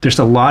there's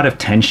a lot of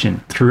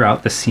tension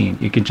throughout the scene.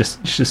 You can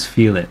just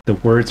feel it. The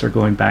words are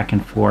going back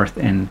and forth,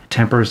 and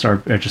tempers are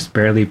just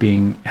barely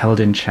being held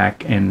in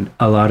check, and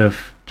a lot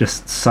of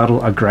just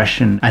subtle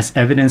aggression. As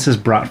evidence is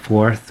brought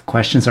forth,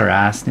 questions are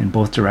asked in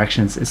both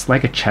directions. It's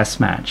like a chess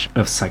match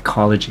of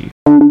psychology.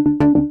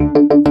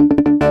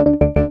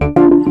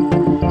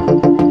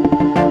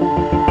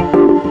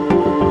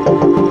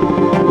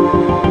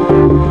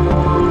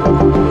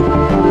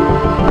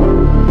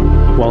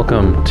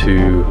 Welcome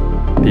to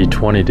the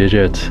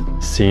 20-Digit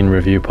Scene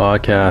Review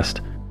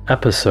Podcast,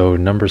 episode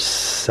number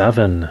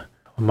 7.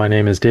 My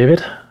name is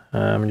David.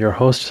 I'm your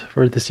host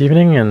for this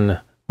evening,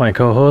 and my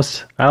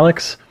co-host,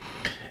 Alex.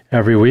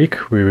 Every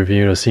week, we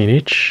review a scene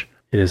each.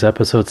 It is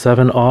episode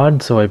 7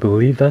 odd, so I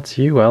believe that's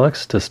you,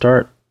 Alex, to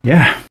start.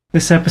 Yeah.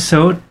 This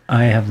episode,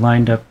 I have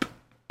lined up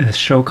a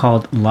show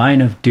called Line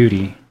of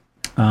Duty,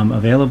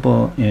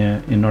 available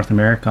in North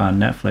America on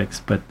Netflix,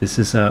 but this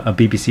is a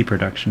BBC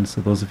production, so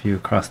those of you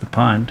across the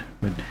pond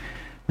would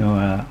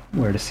know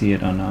where to see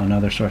it on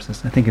other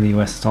sources. I think in the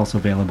US it's also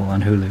available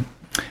on Hulu.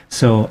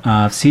 So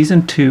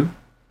season 2,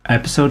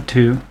 episode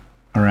 2,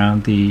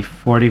 around the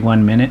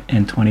 41 minute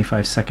and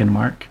 25 second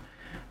mark.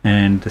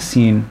 And the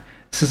scene,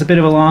 this is a bit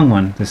of a long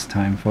one this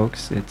time,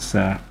 folks. It's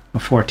a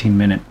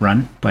 14-minute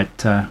run,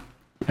 but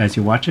as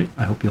you watch it,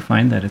 I hope you'll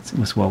find that it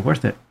was well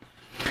worth it.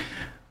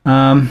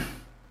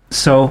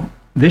 So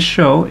this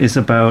show is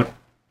about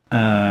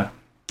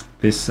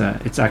it's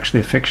actually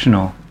a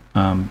fictional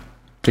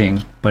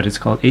thing, but it's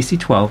called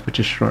AC-12, which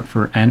is short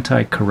for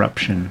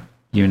Anti-Corruption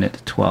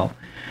Unit 12.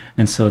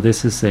 And so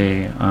this is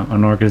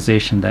an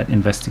organization that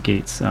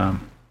investigates,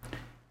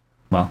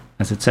 well,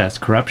 as it says,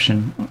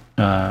 corruption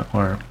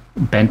or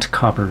bent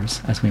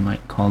coppers, as we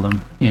might call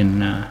them, in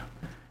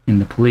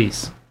the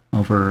police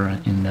over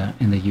in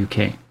the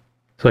UK.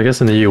 So I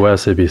guess in the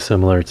US it'd be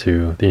similar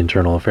to the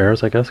Internal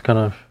Affairs, I guess, kind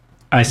of.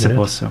 I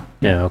suppose so.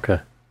 Yeah, okay.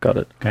 Got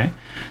it. Okay.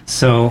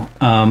 So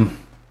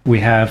we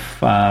have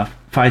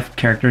 5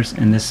 characters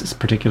in this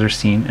particular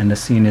scene, and the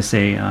scene is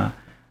a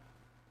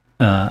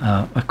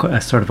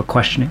sort of a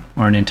questioning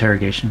or an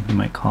interrogation, you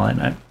might call it.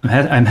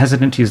 I'm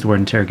hesitant to use the word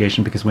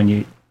interrogation because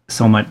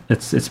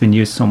it's been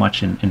used so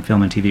much in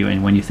film and TV,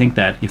 and when you think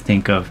that, you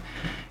think of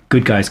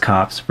good guys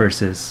cops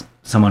versus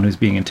someone who's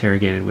being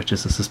interrogated, which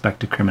is a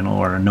suspected criminal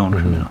or a known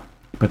criminal.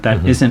 But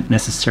that isn't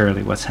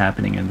necessarily what's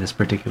happening in this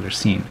particular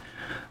scene.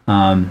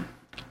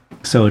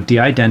 So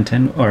D.I.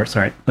 Denton,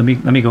 let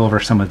me go over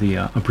some of the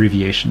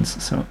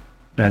abbreviations. So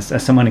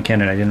as someone in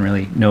Canada, I didn't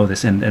really know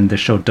this, and the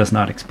show does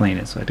not explain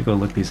it, so I had to go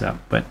look these up.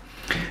 But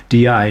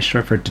D.I. is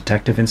short for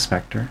Detective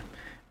Inspector,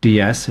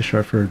 D.S. is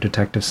short for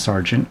Detective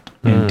Sergeant,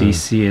 and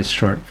D.C. is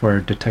short for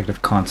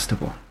Detective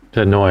Constable. I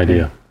had no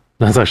idea. Okay.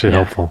 That's actually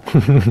helpful.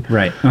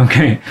 Right.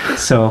 Okay.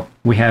 So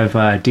we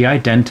have D.I.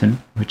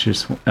 Denton, which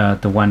is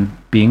the one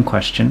being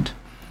questioned,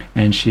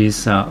 and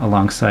she's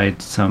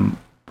alongside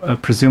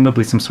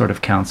presumably some sort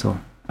of counsel.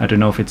 I don't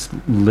know if it's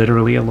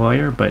literally a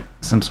lawyer, but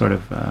some sort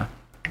of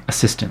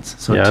assistance.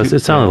 So yeah, it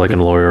sounded like a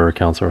lawyer or a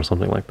counselor or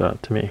something like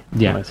that to me.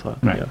 Yeah, I saw it.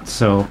 Right. Yeah.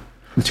 So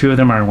the 2 of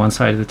them are on one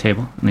side of the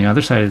table. On the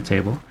other side of the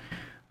table,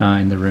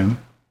 in the room,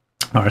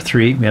 are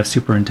 3. We have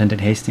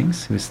Superintendent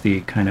Hastings, who's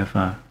the kind of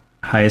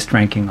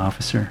highest-ranking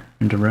officer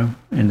in the room,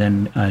 and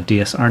then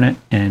D.S. Arnott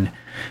and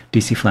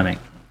D.C. Fleming.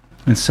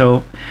 And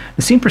so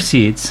the scene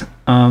proceeds,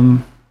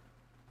 and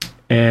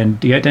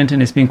D.I.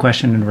 Denton is being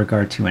questioned in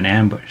regard to an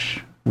ambush,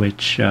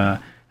 which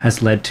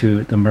has led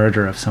to the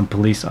murder of some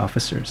police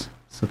officers.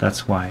 So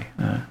that's why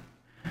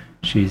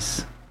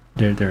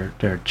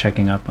they're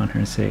checking up on her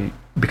and say,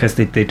 because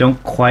they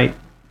don't quite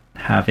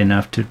have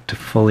enough to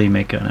fully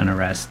make an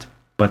arrest,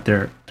 but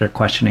they're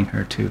questioning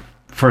her to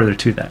further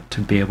to that,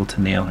 to be able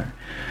to nail her.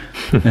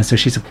 And so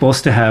she's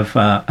supposed to have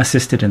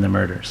assisted in the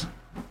murders.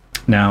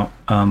 Now,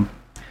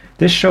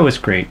 this show is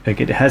great. Like,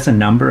 it has a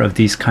number of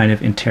these kind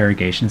of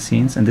interrogation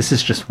scenes, and this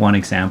is just one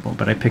example,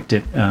 but I picked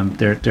it.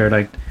 There are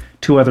like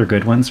 2 other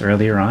good ones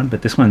earlier on,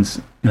 but this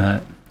one's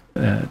the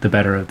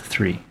better of the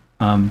 3.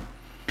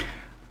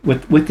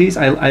 With these,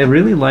 I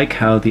really like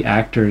how the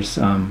actors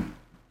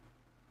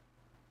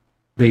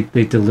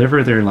they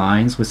deliver their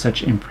lines with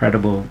such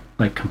incredible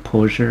like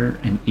composure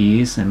and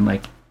ease, and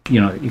like, you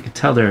know, you can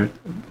tell they're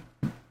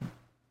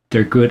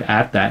good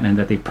at that, and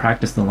that they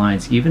practice the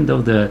lines, even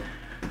though the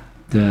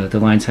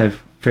lines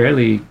have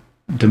fairly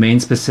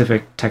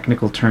domain-specific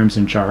technical terms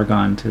and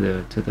jargon to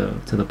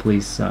the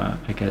police,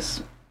 I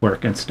guess,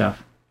 work and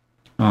stuff.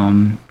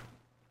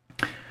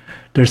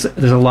 There's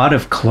a lot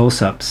of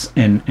close-ups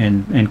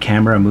and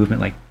camera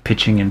movement, like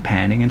pitching and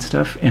panning and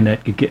stuff, and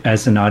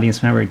as an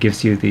audience member, it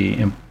gives you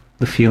the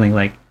feeling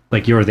like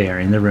you're there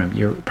in the room.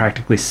 You're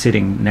practically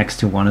sitting next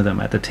to one of them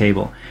at the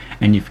table,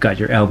 and you've got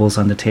your elbows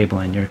on the table,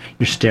 and you're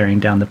staring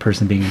down the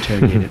person being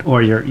interrogated,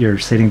 or you're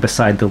sitting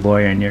beside the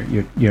lawyer, and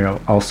you're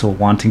also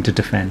wanting to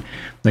defend,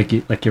 like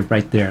you're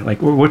right there.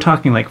 Like we're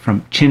talking like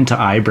from chin to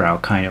eyebrow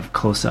kind of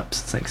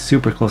close-ups. It's like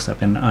super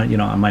close-up, and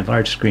on my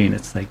large screen,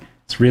 it's like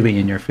it's really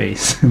in your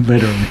face,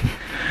 literally.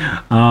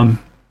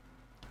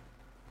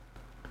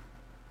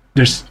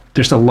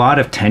 There's a lot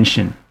of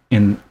tension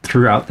in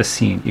throughout the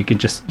scene. You can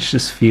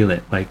just feel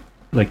it,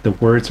 like the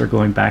words are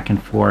going back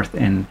and forth,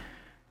 and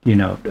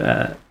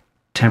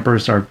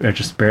tempers are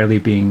just barely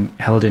being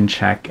held in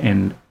check,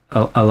 and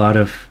a lot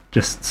of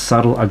just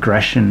subtle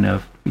aggression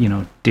of,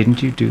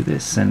 didn't you do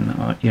this? And,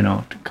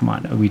 come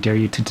on, we dare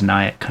you to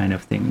deny it kind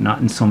of thing. Not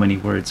in so many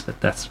words,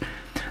 but that's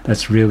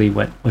really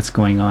what's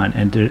going on.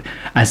 And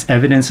as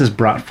evidence is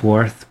brought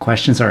forth,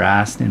 questions are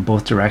asked in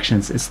both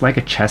directions. It's like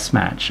a chess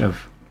match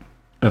of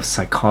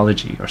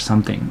psychology or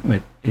something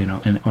with,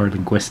 or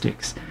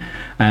linguistics.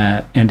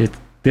 And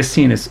this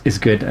scene is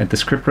good. The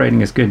script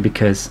writing is good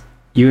because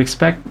you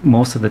expect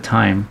most of the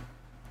time,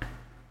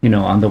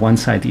 on the one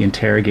side, the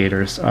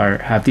interrogators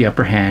have the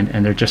upper hand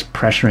and they're just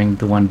pressuring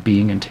the one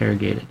being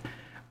interrogated.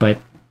 But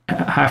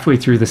halfway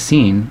through the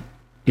scene,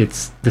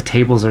 the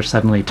tables are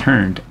suddenly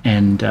turned,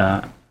 and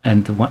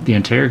the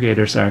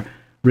interrogators are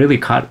really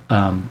caught,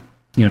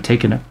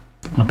 taken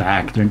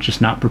aback. They're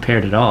just not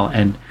prepared at all,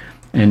 and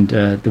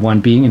the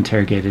one being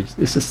interrogated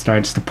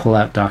starts to pull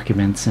out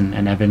documents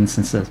and evidence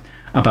and says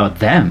about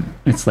them.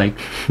 It's like,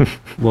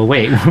 well,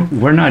 wait,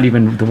 we're not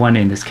even the one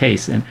in this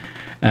case,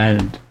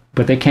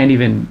 but they can't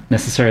even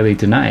necessarily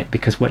deny it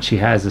because what she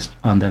has is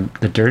on them,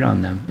 the dirt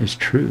on them is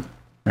true,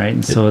 right?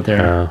 And so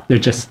they're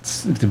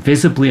just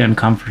visibly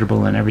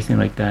uncomfortable and everything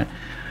like that.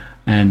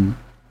 And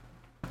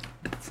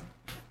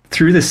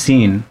through the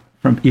scene,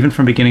 from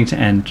beginning to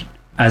end,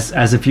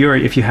 as a viewer,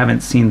 if you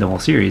haven't seen the whole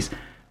series,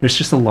 there's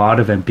just a lot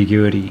of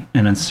ambiguity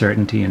and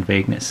uncertainty and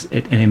vagueness.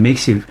 And it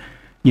makes you,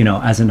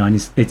 as an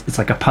audience, it's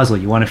like a puzzle.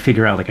 You want to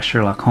figure out, like a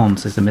Sherlock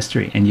Holmes, as a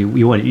mystery, and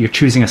you're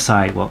choosing a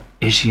side. Well,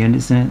 is she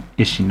innocent?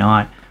 Is she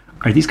not?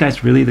 Are these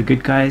guys really the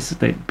good guys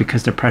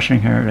because they're pressuring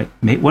her?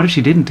 Like, what if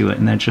she didn't do it?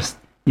 And then just,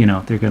 they're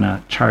going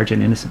to charge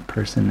an innocent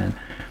person. And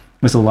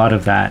there's a lot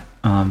of that.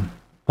 Well,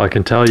 I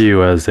can tell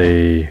you as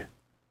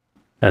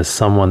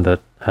someone that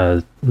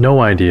has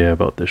no idea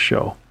about this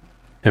show,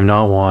 have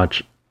not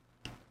watched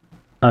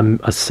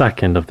a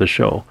second of the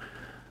show.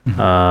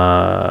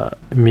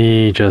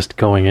 Me just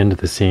going into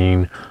the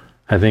scene,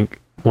 I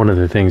think one of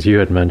the things you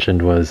had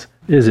mentioned was,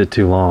 is it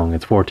too long?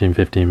 It's 14,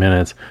 15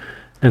 minutes.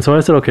 And so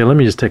I said, okay, let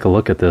me just take a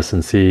look at this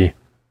and see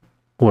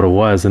what it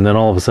was. And then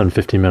all of a sudden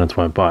 15 minutes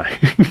went by.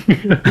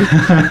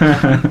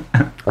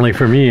 Like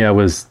for me, I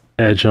was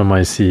edge on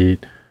my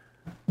seat.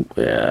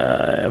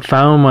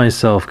 Found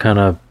myself kind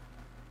of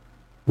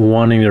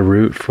wanting to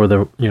root for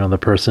the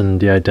person,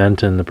 the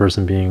identin, the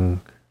person being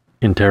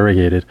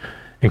interrogated,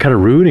 and kind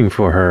of rooting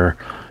for her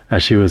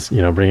as she was,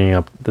 bringing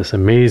up this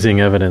amazing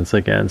evidence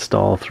against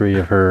all three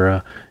of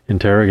her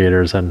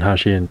interrogators, and how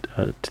she,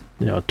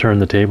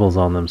 turned the tables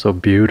on them so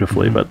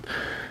beautifully. But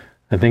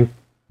I think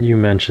you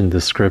mentioned the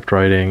script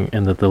writing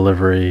and the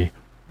delivery,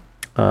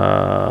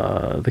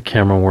 the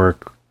camera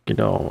work,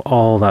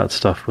 all that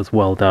stuff was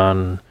well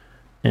done.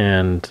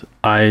 And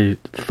I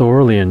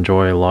thoroughly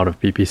enjoy a lot of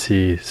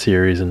BBC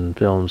series and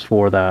films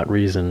for that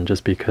reason,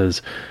 just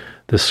because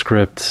the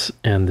scripts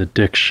and the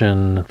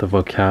diction, the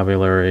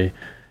vocabulary,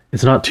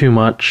 it's not too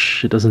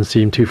much. It doesn't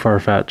seem too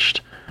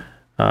far-fetched.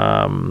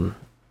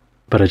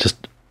 But I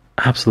just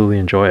absolutely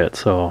enjoy it.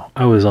 So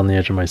I was on the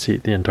edge of my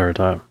seat the entire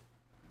time.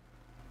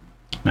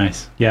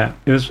 Nice. Yeah,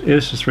 it was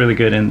just really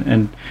good.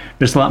 And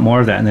there's a lot more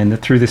of that. And then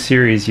through the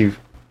series, you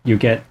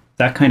get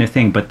that kind of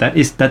thing, but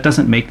that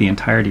doesn't make the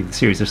entirety of the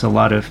series. There's a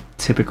lot of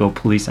typical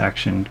police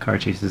action, car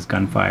chases,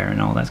 gunfire,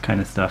 and all that kind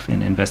of stuff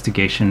in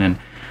investigation and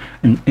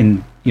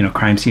in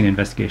crime scene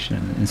investigation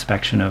and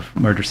inspection of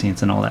murder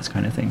scenes and all that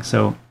kind of thing.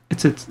 So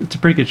it's a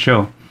pretty good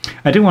show.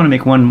 I did want to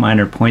make one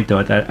minor point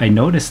though, that I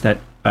noticed that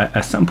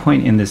at some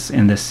point in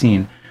this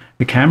scene,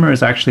 the camera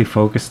is actually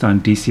focused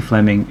on DC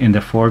Fleming in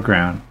the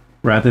foreground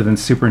rather than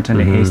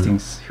Superintendent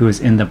Hastings, who is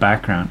in the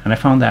background. And I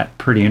found that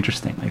pretty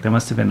interesting. Like, that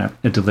must have been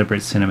a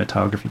deliberate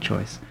cinematography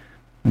choice.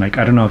 Like,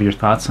 I don't know of your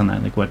thoughts on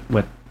that, like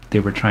what they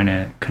were trying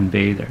to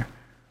convey there.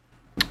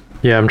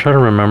 Yeah, I'm trying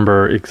to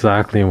remember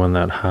exactly when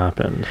that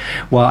happened.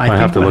 Well, I think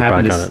have to what look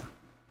happened back is, on it.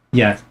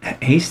 yeah,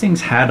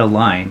 Hastings had a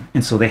line,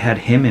 and so they had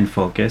him in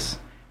focus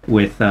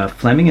with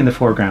Fleming in the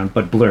foreground,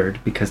 but blurred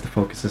because the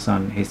focus is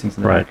on Hastings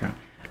in the background.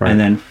 Right. And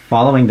then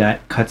following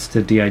that, cuts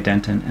to D.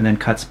 Denton, and then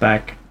cuts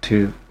back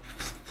to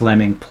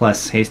Fleming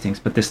plus Hastings,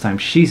 but this time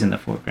she's in the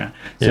foreground.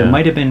 So it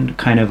might have been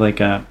kind of like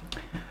a,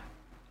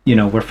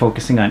 we're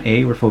focusing on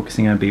A, we're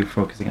focusing on B, we're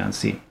focusing on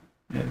C.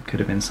 It could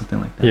have been something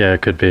like that. Yeah,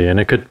 it could be.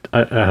 And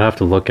I'd have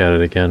to look at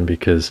it again,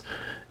 because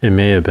it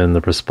may have been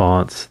the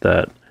response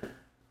that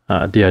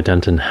D.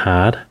 Denton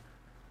had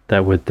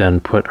that would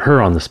then put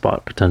her on the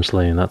spot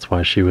potentially, and that's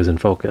why she was in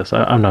focus.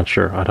 I'm not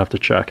sure. I'd have to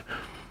check.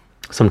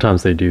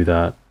 Sometimes they do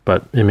that,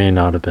 but it may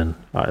not have been.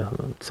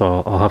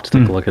 So I'll have to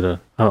take a look at it.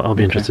 I'll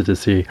be interested to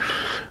see.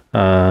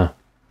 I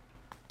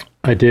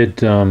did.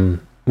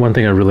 One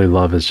thing I really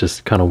love is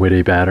just kind of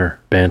witty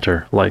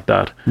banter like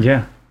that.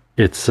 Yeah.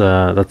 It's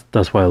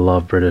that's why I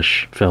love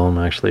British film.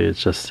 Actually,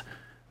 it's just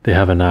they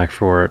have a knack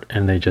for it,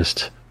 and they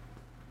just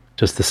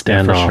the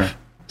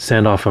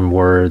standoff in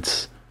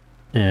words,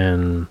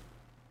 and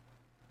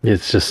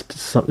it's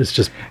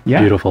just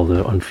beautiful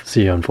to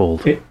see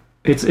unfold.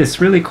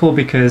 It's really cool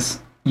because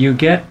you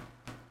get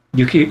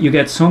you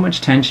get so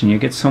much tension, you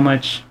get so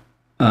much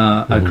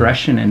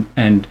aggression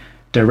and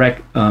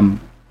direct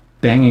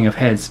banging of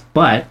heads,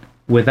 but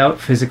without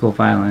physical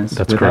violence,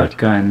 That's without correct.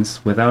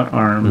 guns, without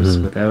arms,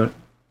 without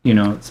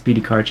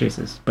speedy car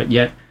chases. But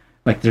yet,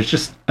 like, there's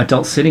just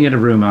adults sitting at a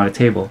room at a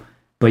table,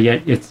 but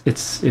yet it's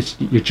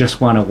you just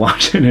want to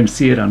watch it and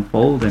see it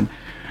unfold. And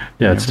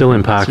yeah, it's still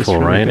impactful, just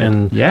really right? good.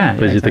 And but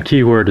the exactly.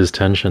 key word is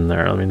tension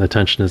there. I mean, the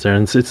tension is there,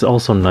 and it's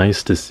also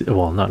nice to see.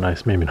 Well, not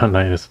nice, maybe not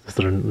nice. It's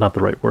not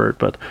the right word,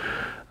 but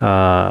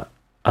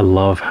I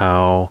love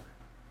how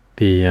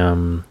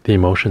the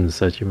emotions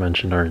that you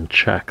mentioned are in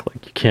check.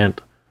 Like you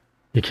can't,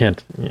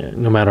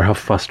 no matter how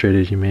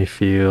frustrated you may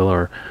feel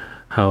or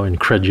how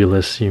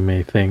incredulous you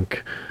may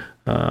think,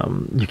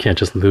 you can't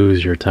just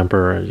lose your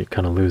temper. You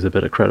kind of lose a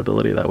bit of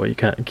credibility that way. You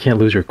can't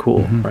lose your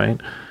cool,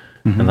 right?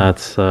 And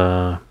that's.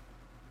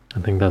 I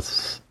think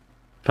that's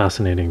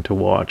fascinating to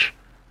watch,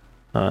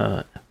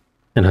 and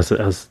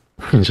as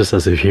just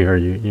as if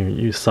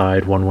you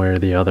side one way or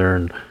the other,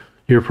 and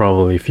you're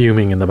probably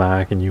fuming in the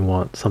back, and you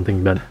want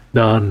something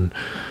done,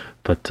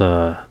 but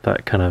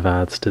that kind of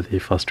adds to the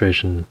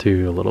frustration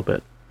too a little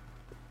bit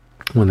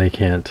when they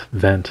can't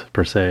vent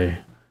per se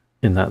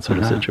in that sort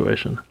of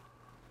situation.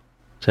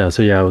 So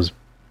it was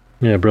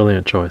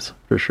brilliant choice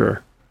for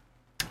sure.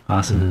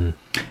 Awesome.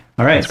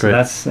 All right,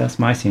 that's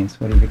my scenes.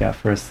 What have you got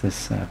for us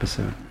this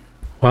episode?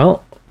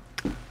 Well,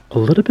 a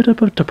little bit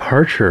of a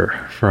departure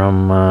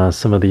from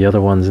some of the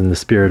other ones in the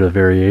spirit of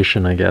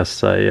variation, I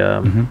guess.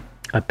 I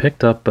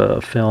picked up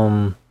a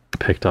film.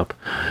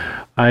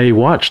 I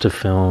watched a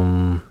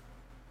film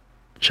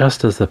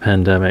just as the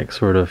pandemic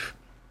sort of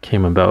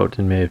came about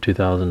in May of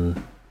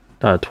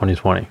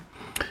 2020.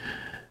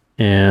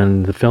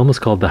 And the film is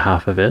called The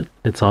Half of It.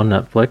 It's on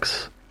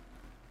Netflix,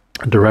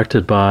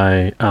 directed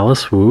by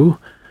Alice Wu,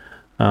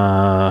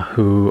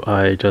 who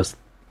I just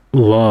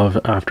love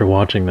after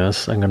watching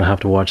this. I'm going to have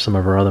to watch some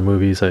of her other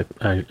movies. I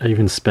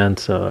even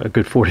spent a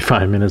good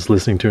 45 minutes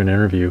listening to an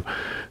interview,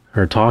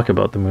 her talk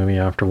about the movie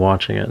after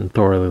watching it, and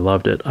thoroughly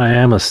loved it. I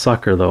am a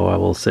sucker, though, I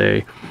will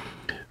say,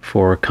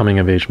 for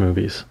coming-of-age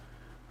movies.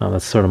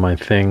 That's sort of my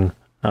thing.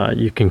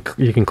 You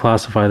can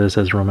classify this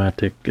as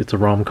romantic. It's a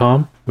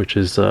rom-com, which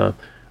is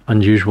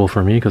unusual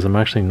for me because I'm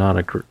actually not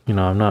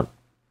I'm not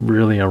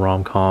really a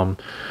rom-com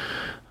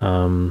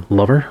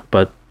lover,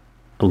 but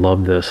I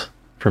love this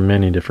for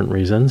many different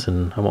reasons,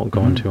 and I won't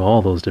go into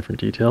all those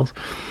different details.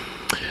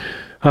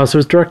 So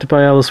it's directed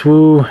by Alice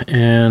Wu,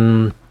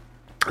 and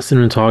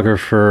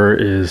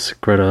cinematographer is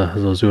Greta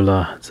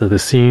Zozula. So the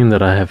scene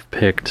that I have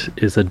picked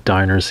is a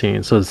diner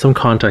scene. So some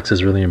context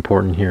is really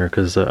important here,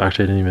 because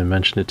actually I didn't even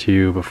mention it to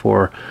you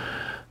before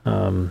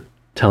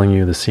telling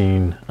you the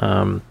scene.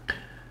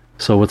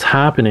 So what's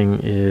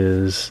happening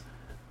is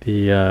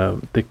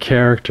the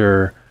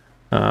character,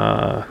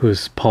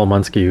 who's Paul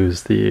Munsky,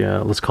 who's the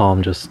let's call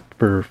him, just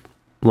for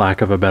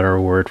lack of a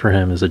better word for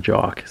him, is a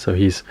jock. So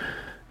he's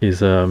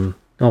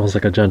almost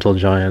like a gentle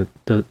giant,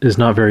 is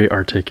not very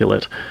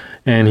articulate,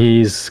 and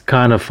he's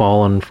kind of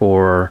fallen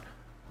for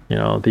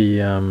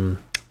the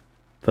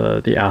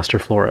Aster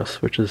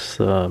Flores, which is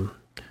the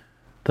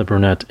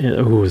brunette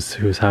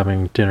who's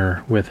having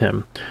dinner with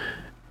him.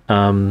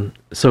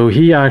 So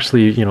he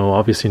actually,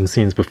 obviously in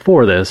scenes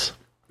before this,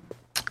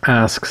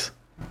 asks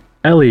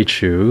Ellie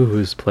Chu,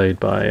 who's played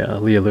by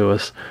Leah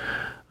Lewis,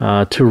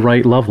 to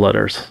write love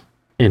letters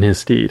in his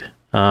stead,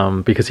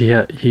 because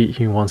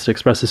he wants to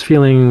express his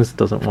feelings,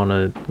 doesn't want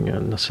to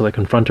necessarily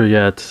confront her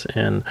yet,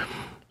 and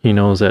he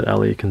knows that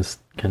Ellie can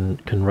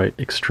write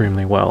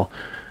extremely well.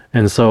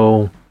 And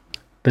so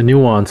the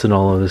nuance in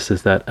all of this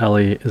is that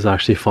Ellie is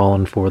actually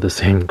fallen for the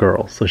same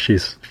girl. So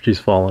she's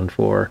fallen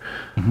for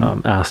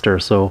Aster.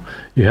 So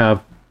you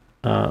have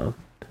Paul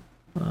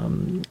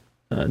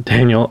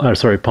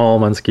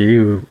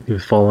Munsky,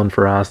 who's fallen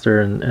for Aster,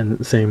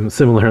 and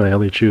similarly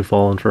Ellie Chu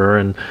fallen for her.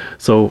 And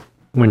so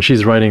when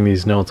she's writing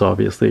these notes,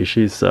 obviously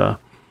she's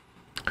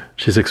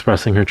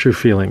expressing her true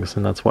feelings,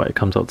 and that's why it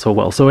comes out so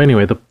well. So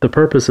anyway, the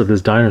purpose of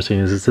this diner scene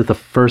is it's the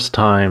first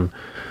time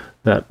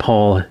that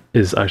Paul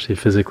is actually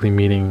physically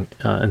meeting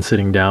and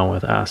sitting down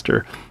with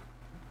Aster.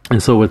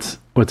 And so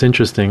what's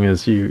interesting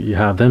is you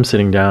have them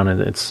sitting down,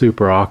 and it's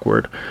super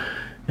awkward.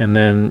 And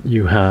then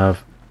you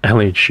have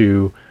Ellie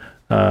Chu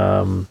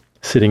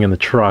sitting in the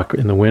truck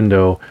in the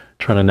window,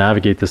 trying to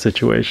navigate the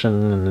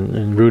situation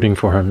and rooting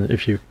for him,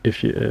 if you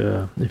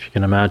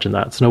can imagine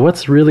that. So now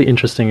what's really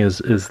interesting is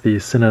the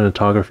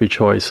cinematography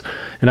choice.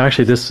 And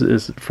actually this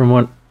is from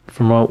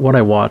what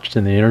I watched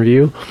in the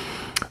interview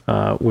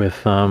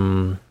with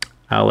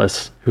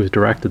Alice, who's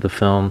directed the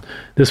film.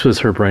 This was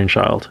her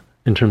brainchild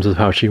in terms of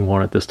how she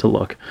wanted this to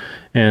look.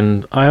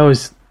 And I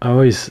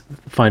always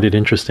find it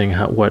interesting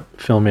what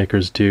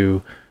filmmakers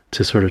do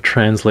to sort of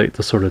translate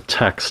the sort of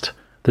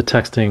the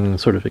texting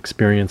sort of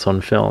experience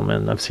on film.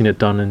 And I've seen it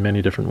done in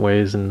many different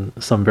ways, and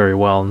some very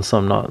well and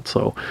some not.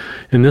 So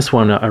in this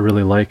one, I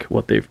really like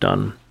what they've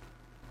done.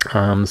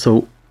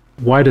 So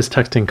why does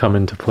texting come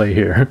into play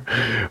here?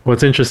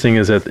 What's interesting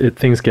is that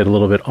things get a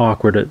little bit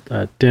awkward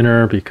at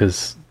dinner,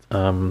 because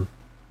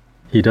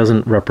he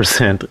doesn't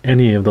represent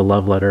any of the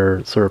love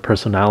letter sort of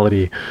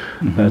personality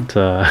that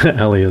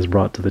Ellie has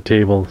brought to the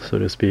table, so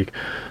to speak.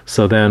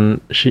 So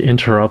then she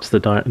interrupts the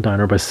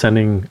diner by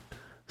sending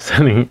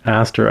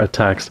Aster a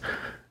text,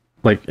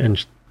 like,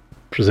 and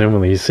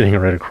presumably he's sitting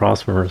right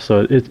across from her.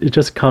 So it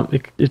just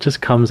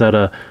comes at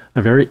a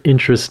very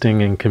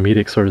interesting and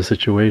comedic sort of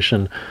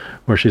situation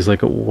where she's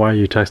like, "Why are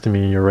you texting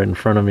me? You're right in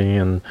front of me."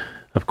 And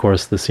of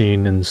course the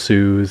scene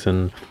ensues,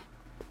 and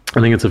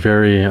I think it's a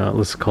very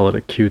let's call it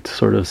a cute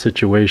sort of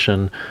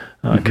situation,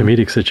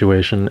 comedic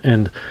situation.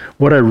 And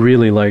what I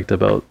really liked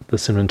about the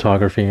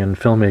cinematography and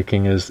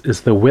filmmaking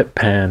is the whip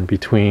pan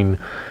between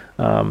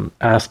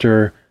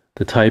Aster,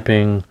 the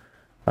typing,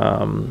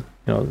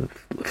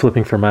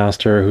 flipping from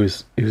Aster,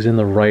 who's in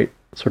the right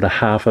sort of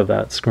half of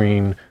that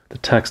screen, the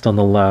text on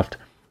the left,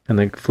 and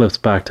then flips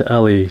back to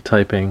Ellie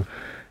typing,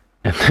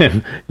 and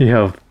then you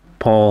have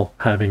Paul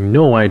having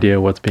no idea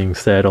what's being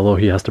said, although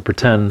he has to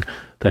pretend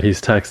that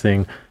he's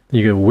texting.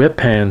 You get whip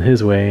pan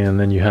his way, and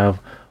then you have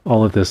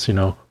all of this,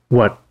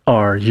 what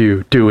are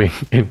you doing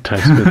in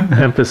text with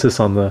emphasis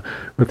on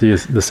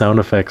the sound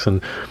effects,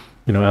 and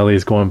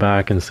Ellie's going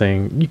back and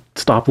saying,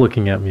 "Stop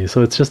looking at me."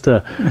 So it's just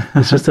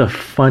a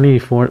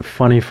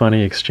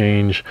funny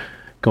exchange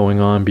going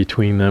on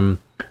between them,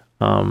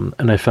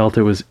 and I felt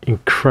it was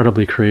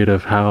incredibly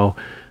creative how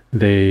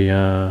they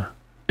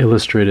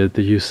illustrated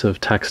the use of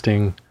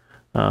texting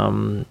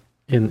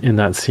in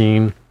that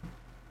scene.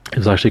 It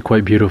was actually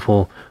quite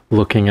beautiful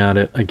looking at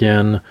it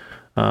again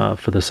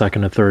for the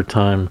second and third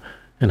time,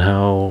 and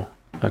how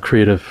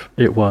creative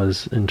it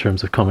was in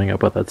terms of coming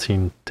up with that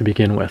scene to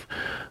begin with.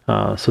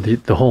 So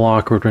the whole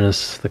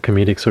awkwardness, the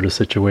comedic sort of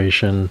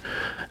situation,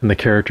 and the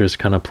characters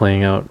kind of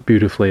playing out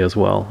beautifully as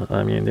well.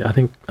 I mean,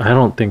 I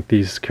don't think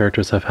these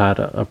characters have had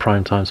a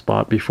primetime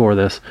spot before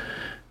this,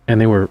 and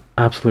they were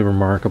absolutely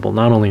remarkable,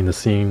 not only in the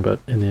scene but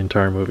in the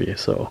entire movie.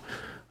 So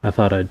I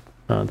thought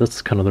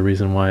that's kind of the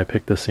reason why I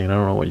picked this scene. I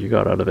don't know what you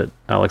got out of it,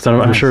 Alex.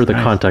 I'm sure the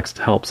context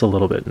helps a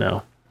little bit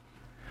now.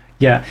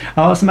 Yeah.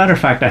 As a matter of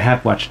fact, I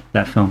have watched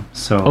that film.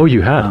 So. Oh,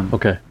 you had?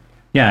 Okay.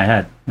 Yeah, I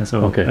had.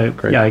 So okay,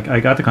 great. Yeah, I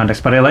got the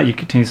context, but I let you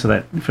continue so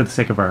that for the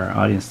sake of our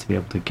audience to be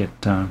able to get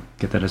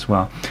that as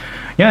well.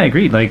 Yeah, I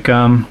agree. Like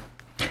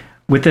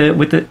with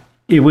the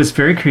it was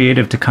very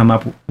creative to come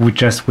up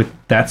with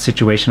that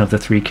situation of the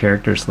three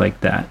characters like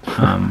that.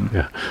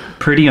 Yeah.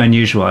 Pretty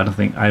unusual.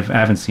 I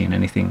haven't seen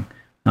anything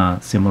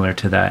similar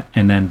to that.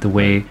 And then the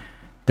way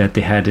that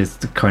they had is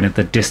kind of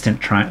the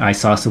distant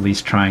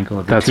isosceles triangle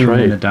of the That's two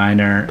right. in the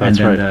diner, That's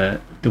and then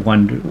right. the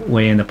one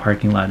way in the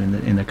parking lot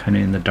in the kind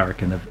of in the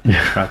dark in the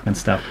truck and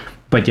stuff.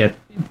 But yet,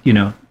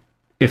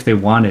 if they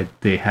wanted,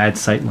 they had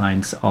sight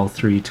lines all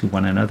three to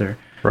one another.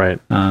 Right.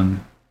 And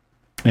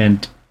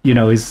it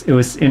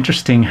was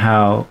interesting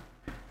how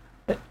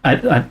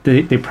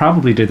they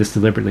probably did this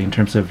deliberately in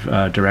terms of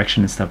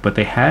direction and stuff. But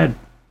they had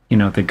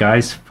the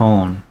guy's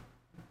phone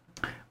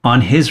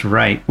on his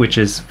right, which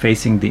is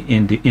facing the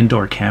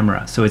indoor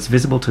camera, so it's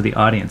visible to the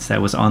audience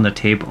that was on the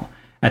table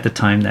at the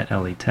time that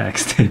Ellie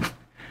texted.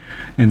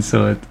 And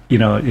so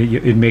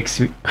it makes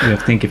you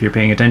think, if you're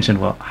paying attention,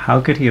 well, how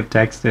could he have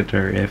texted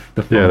her if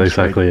the phone was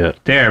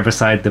there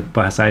beside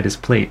his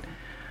plate?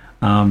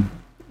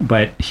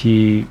 But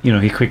he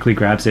quickly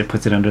grabs it,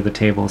 puts it under the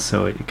table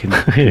so it can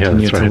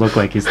continue to look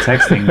like he's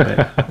texting.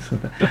 But so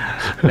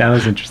that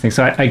was interesting.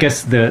 So I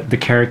guess the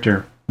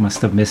character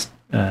must have missed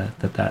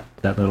that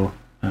little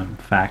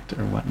fact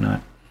or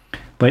whatnot.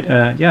 But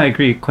I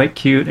agree, quite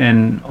cute,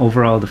 and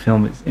overall the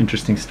film is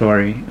interesting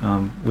story.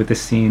 With the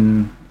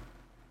scene,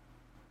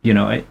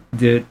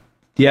 the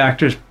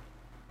actors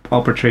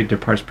all portrayed their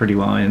parts pretty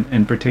well, and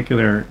in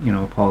particular,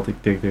 Paul,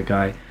 the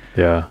guy,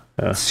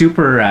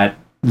 super at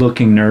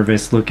looking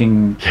nervous,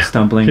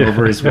 stumbling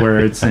over his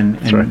words,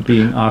 and right.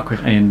 being awkward.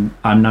 And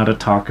 "I'm not a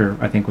talker,"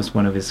 I think, was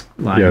one of his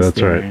lines. Yeah, that's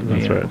there. right. And,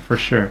 that's right. For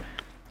sure.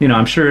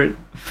 I'm sure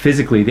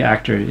physically the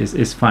actor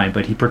is fine,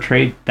 but he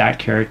portrayed that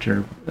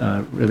character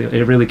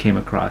it really came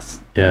across.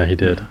 Yeah, he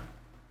did.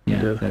 Yeah,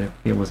 he did. That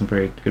it wasn't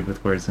very good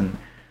with words, and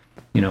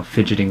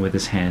fidgeting with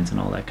his hands and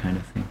all that kind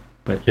of thing.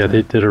 But yeah,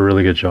 they did a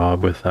really good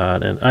job with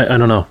that, and I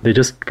don't know, they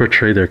just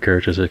portrayed their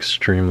characters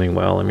extremely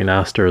well. I mean,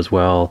 Aster as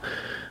well,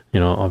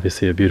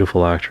 obviously a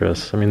beautiful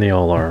actress. I mean, they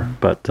all are,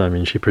 but I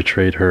mean, she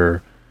portrayed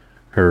her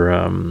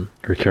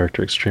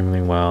character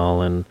extremely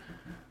well, and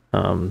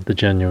the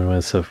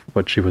genuineness of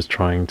what she was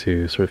trying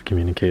to sort of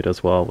communicate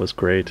as well was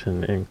great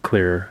and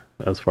clear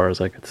as far as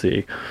I could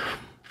see.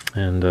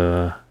 And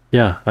I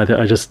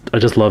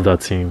just love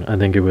that scene. I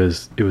think it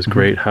was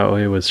great how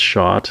it was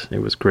shot. It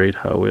was great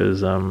how it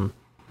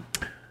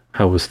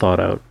was thought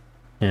out,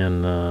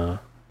 and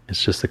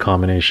it's just the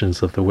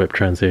combinations of the whip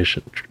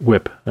transitions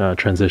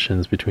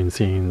between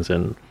scenes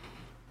and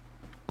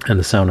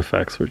the sound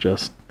effects were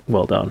just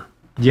well done.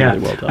 Yeah,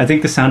 really well done. I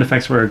think the sound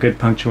effects were a good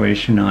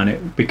punctuation on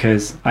it,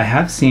 because I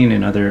have seen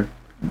in other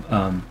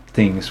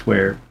things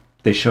where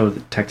they show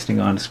the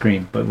texting on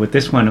screen, but with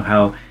this one,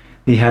 how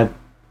he had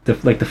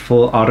the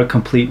full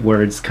autocomplete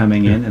words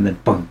coming in, and then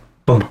boom,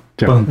 boom,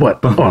 boom,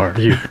 what boom. are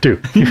you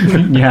doing?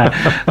 Yeah,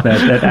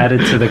 that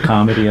added to the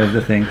comedy of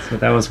the thing. So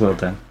that was well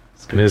done.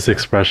 And his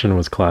expression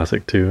was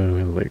classic too. I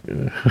mean, like,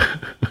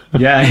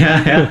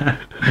 yeah.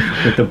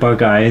 With the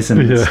bug eyes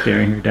and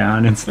staring her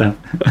down and stuff.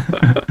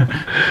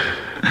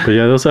 But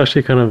yeah, that was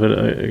actually kind of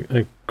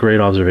a great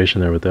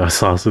observation there with the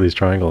isosceles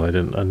triangle. I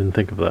didn't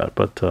think of that,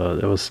 but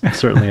it was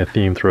certainly a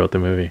theme throughout the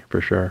movie for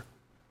sure.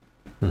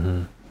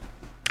 Mm-hmm.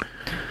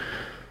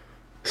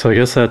 So I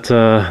guess that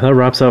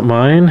wraps up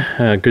mine.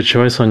 Good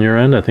choice on your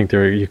end. I think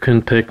you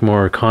couldn't pick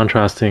more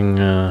contrasting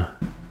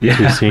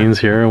two scenes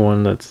here.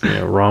 One that's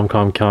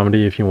rom-com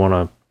comedy, if you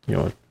want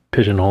to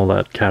pigeonhole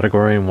that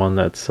category, and one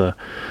that's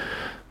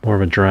more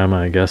of a drama,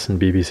 I guess, in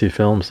BBC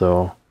film.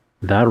 So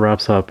that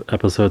wraps up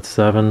episode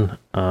 7.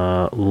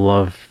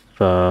 Love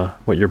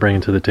what you're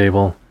bringing to the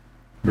table.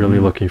 Really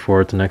looking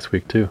forward to next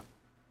week too.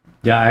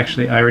 Yeah,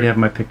 actually, I already have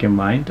my pick in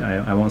mind.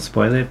 I won't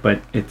spoil it,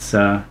 but it's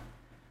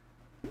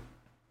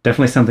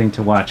definitely something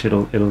to watch.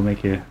 It'll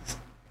make you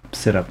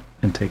sit up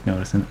and take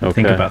notice and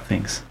think about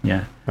things.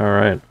 Yeah. All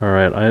right.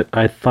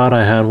 I thought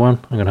I had one.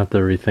 I'm gonna have to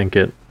rethink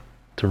it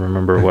to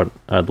remember what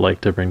I'd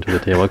like to bring to the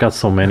table. I got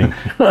so many,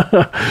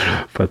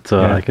 but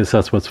I guess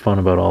that's what's fun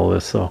about all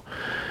this. So,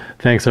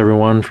 thanks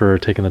everyone for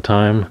taking the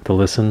time to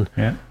listen.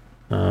 Yeah.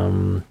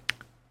 I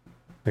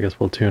guess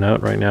we'll tune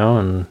out right now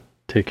and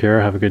take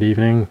care. Have a good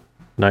evening,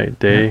 night,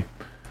 day,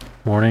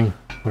 morning,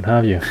 what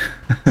have you.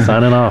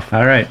 Signing off.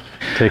 All right.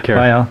 Take care.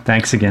 Bye, all.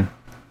 Thanks again.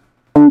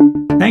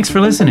 Thanks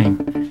for listening.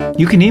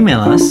 You can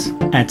email us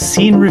at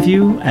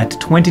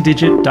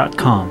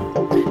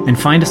scenereview@20digit.com and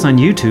find us on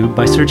YouTube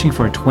by searching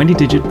for 20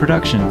 Digit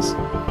Productions.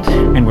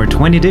 And we're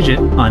 20 Digit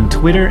on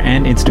Twitter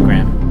and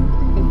Instagram.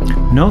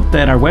 Note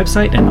that our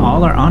website and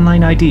all our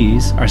online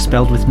IDs are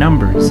spelled with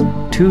numbers,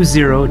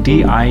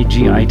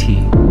 20DIGIT.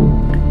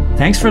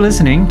 Thanks for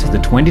listening to the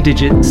 20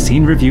 Digit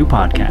Scene Review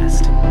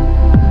Podcast.